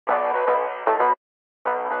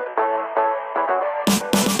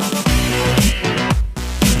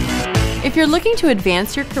If you're looking to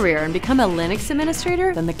advance your career and become a Linux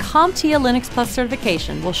administrator, then the CompTIA Linux Plus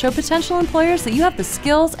certification will show potential employers that you have the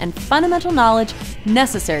skills and fundamental knowledge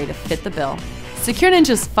necessary to fit the bill.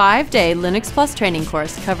 SecureNinja's 5-day Linux Plus training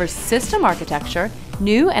course covers system architecture,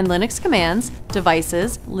 GNU and Linux commands,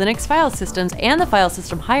 devices, Linux file systems, and the file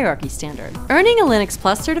system hierarchy standard. Earning a Linux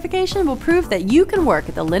Plus certification will prove that you can work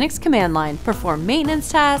at the Linux command line, perform maintenance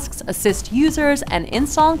tasks, assist users, and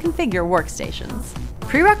install and configure workstations.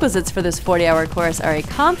 Prerequisites for this 40-hour course are a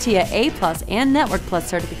CompTIA A+ and Network Plus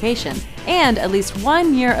certification, and at least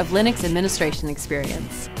 1 year of Linux administration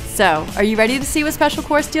experience. So, are you ready to see what special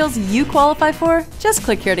course deals you qualify for? Just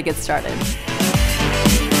click here to get started.